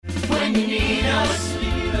When you need us,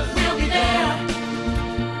 we'll be there.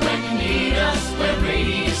 When you need us, we're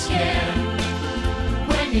Radius Care.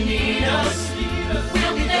 When you need us,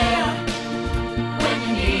 we'll be there. When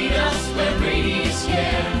you need us, we're Radius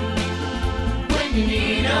Care. When you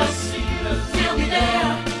need us, we'll be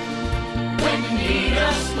there. When you need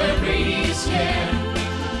us, we're Radius Care.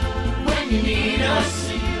 When you need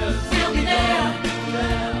us, we'll be there.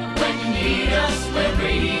 When you need us, we're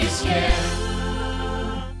Radius Care.